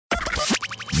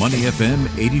Money FM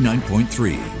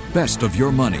 89.3. Best of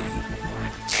your money.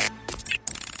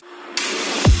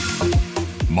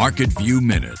 Market View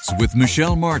Minutes with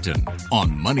Michelle Martin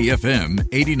on Money FM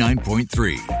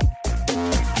 89.3.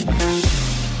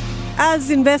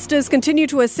 As investors continue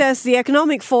to assess the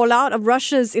economic fallout of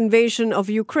Russia's invasion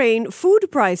of Ukraine, food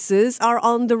prices are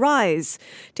on the rise.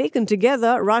 Taken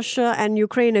together, Russia and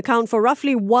Ukraine account for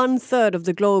roughly 1/3 of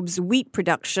the globe's wheat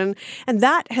production, and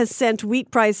that has sent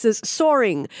wheat prices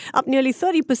soaring, up nearly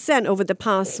 30% over the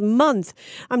past month.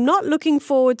 I'm not looking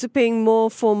forward to paying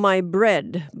more for my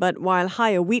bread, but while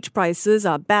higher wheat prices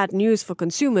are bad news for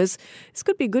consumers, this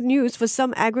could be good news for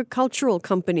some agricultural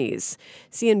companies.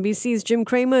 CNBC's Jim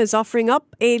Cramer is offering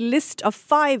up a list of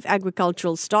 5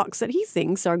 agricultural stocks that he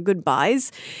thinks are good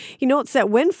buys. He notes that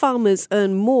when farmers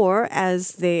earn more,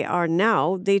 as they are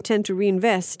now, they tend to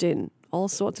reinvest in all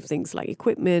sorts of things like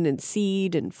equipment and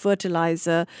seed and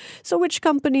fertilizer. So which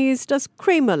companies does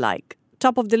Cramer like?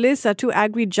 Top of the list are 2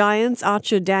 agri-giants,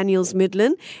 Archer Daniels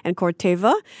Midland and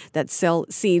Corteva, that sell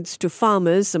seeds to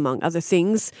farmers, among other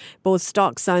things. Both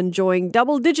stocks are enjoying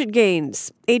double-digit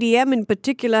gains. ADM in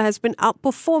particular has been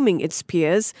outperforming its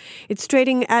peers. It's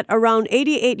trading at around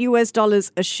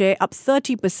 $88 a share, up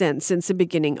 30% since the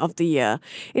beginning of the year.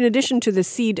 In addition to the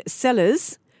seed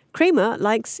sellers, Cramer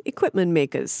likes equipment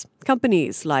makers,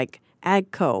 companies like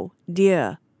AGCO,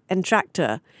 Deere, and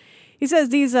Tractor. He says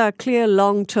these are clear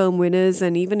long-term winners,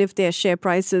 and even if their share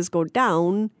prices go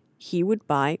down, he would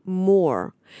buy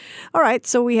more. All right,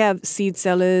 so we have seed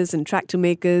sellers and tractor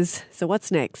makers. So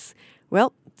what's next?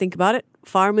 Well, think about it.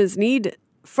 Farmers need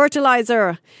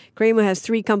fertilizer. Cramer has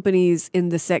 3 companies in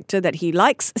the sector that he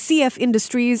likes: CF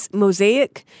Industries,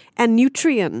 Mosaic, and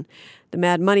Nutrien. The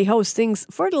Mad Money host thinks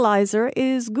fertilizer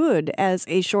is good as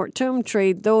a short-term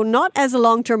trade, though not as a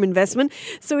long-term investment.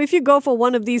 So if you go for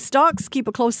one of these stocks, keep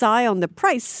a close eye on the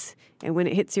price. And when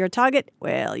it hits your target,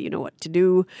 well, you know what to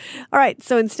do. All right,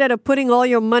 so instead of putting all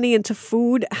your money into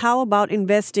food, how about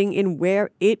investing in where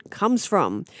it comes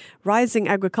from? Rising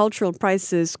agricultural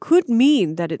prices could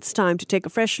mean that it's time to take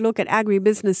a fresh look at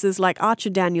agribusinesses like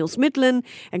Archer Daniels Midland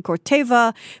and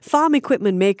Corteva, farm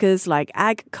equipment makers like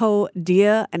AGCO,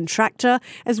 Deere, and Tractor,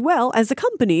 as well as the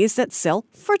companies that sell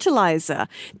fertilizer.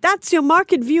 That's your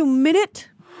Market View Minute.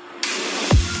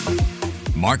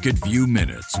 Market View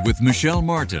Minutes with Michelle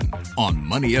Martin on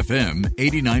Money FM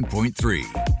 89.3.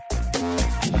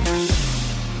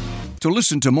 To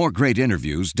listen to more great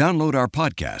interviews, download our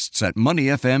podcasts at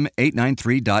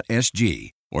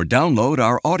moneyfm893.sg or download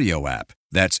our audio app.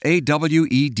 That's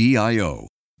AWEDIO.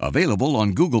 Available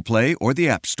on Google Play or the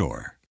App Store.